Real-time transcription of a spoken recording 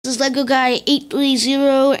is Lego Guy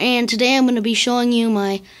 830, and today I'm going to be showing you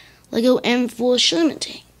my Lego M4 Sherman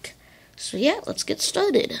tank. So yeah, let's get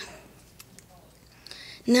started.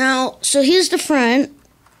 Now, so here's the front,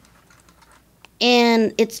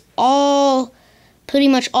 and it's all, pretty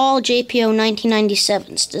much all JPO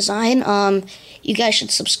 1997's design. You guys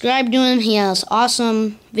should subscribe to him. He has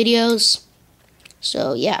awesome videos.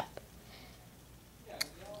 So yeah.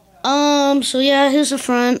 So yeah, here's the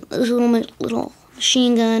front. There's a little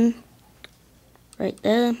machine gun right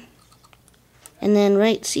there. And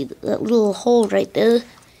then see that little hole right there?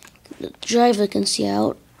 The driver can see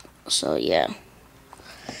out. So yeah.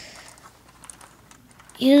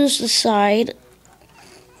 Here's the side.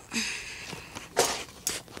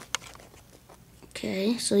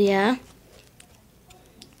 Okay, so yeah.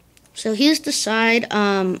 So here's the side.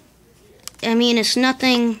 I mean, it's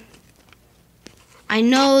nothing. I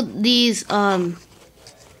know these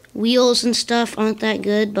wheels and stuff aren't that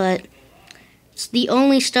good, but it's the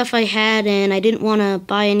only stuff I had, and I didn't want to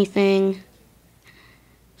buy anything.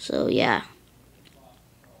 So yeah.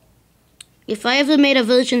 If I ever made a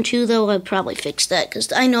version 2, though, I'd probably fix that,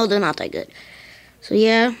 because I know they're not that good. So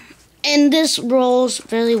yeah. And this rolls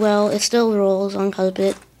very well. It still rolls on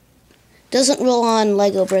carpet. Doesn't roll on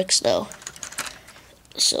Lego bricks, though.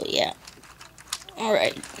 So yeah.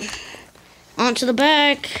 Alright. Onto the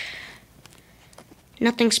back.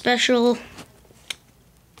 Nothing special.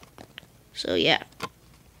 So yeah.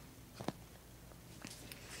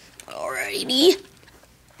 Alrighty.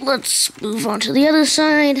 Let's move on to the other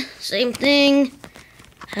side. Same thing.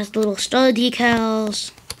 Has little star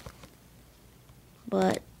decals.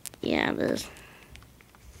 But yeah, there's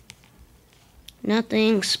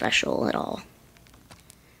nothing special at all.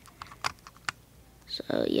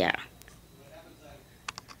 So yeah.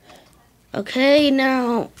 Okay,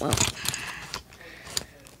 now, well,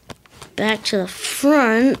 back to the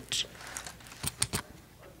front.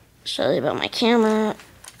 Sorry about my camera.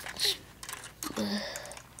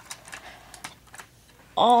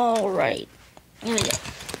 Alright, here we go.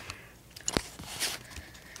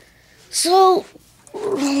 So,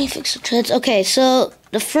 let me fix the treads. Okay, so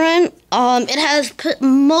the front, it has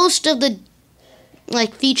most of the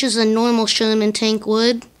features a normal Sherman tank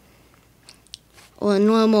would. Or a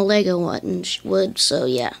normal Lego one would, so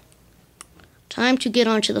yeah. Time to get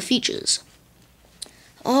on to the features.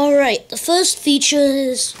 Alright, the first feature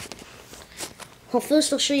is... Well,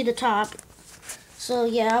 first I'll show you the top. So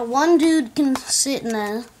yeah, one dude can sit in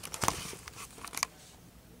there.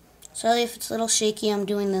 Sorry if it's a little shaky, I'm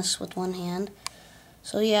doing this with one hand.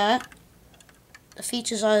 So yeah, the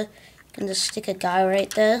features are, you can just stick a guy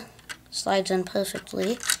right there. Slides in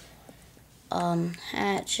perfectly.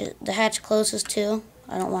 The hatch closes too.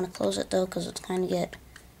 I don't want to close it though, because it's kind of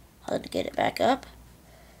hard to get it back up.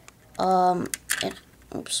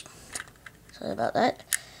 Oops, sorry about that.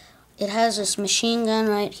 It has this machine gun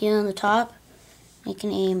right here on the top. You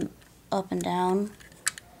can aim up and down,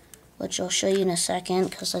 which I'll show you in a second,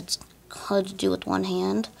 because it's hard to do with one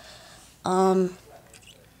hand.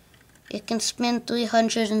 It can spin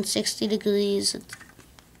 360 degrees.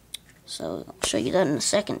 So I'll show you that in a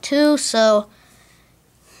second too. So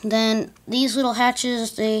then these little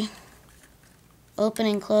hatches, they open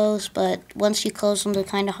and close, but once you close them, they're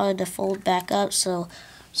kind of hard to fold back up. So I'm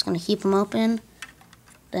just going to keep them open.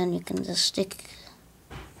 Then you can just stick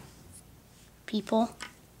people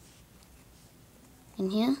in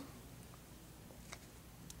here.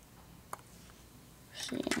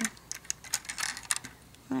 See.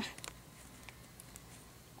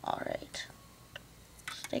 Alright.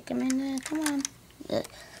 Stick them in there, come on. Good.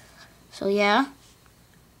 So yeah,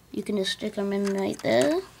 you can just stick them in right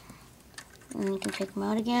there, and you can take them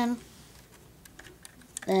out again.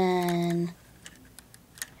 Then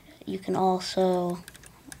you can also,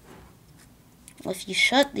 if you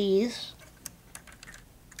shut these,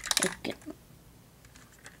 it can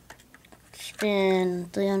spin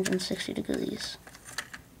 360 degrees.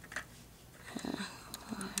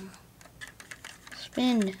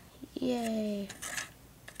 Spin, yay!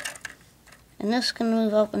 And this can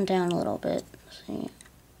move up and down a little bit. See?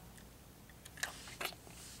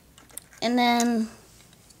 And then,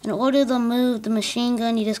 in order to move the machine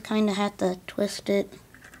gun, you just kind of have to twist it.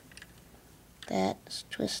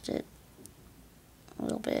 Twist it a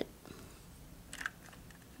little bit.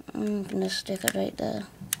 I'm gonna stick it right there.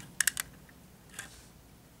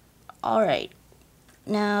 Alright.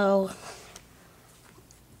 Now,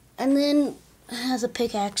 and then it has a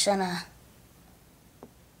pickaxe and a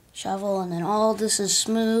shovel, and then all this is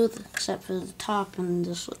smooth except for the top and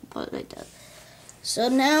this little part right there. So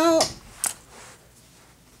now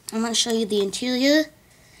I'm going to show you the interior.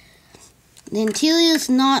 The interior is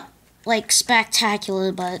not like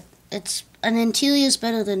spectacular, but an interior is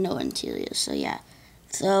better than no interior. So yeah.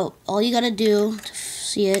 So all you gotta do to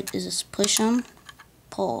see it is just push them,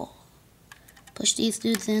 pull. Push these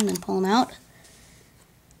dudes in and pull them out.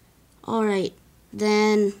 Alright,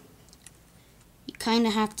 then you kind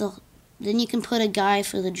of have to, then you can put a guy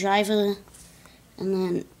for the driver, and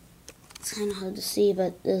then it's kind of hard to see,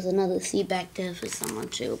 but there's another seat back there for someone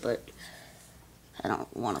too, but I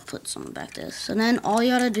don't want to put someone back there. So then all you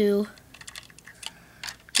gotta do,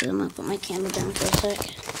 I'm gonna put my camera down for a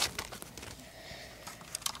sec.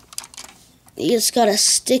 You just gotta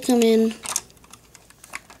stick them in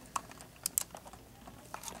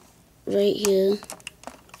right here.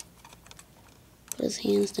 Put his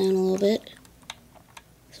hands down a little bit.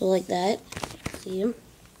 So like that. See him?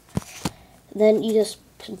 Then you just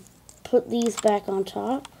put these back on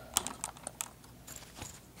top.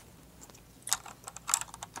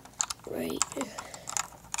 Right.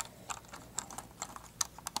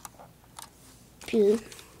 Pew.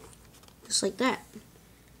 Just like that.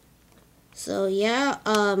 So yeah,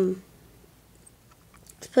 that's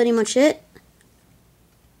pretty much it.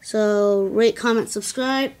 So rate, comment,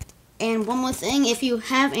 subscribe. And one more thing, if you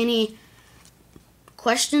have any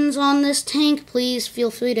questions on this tank, please feel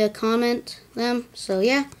free to comment them. So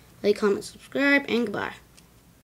yeah, rate, comment, subscribe, and goodbye.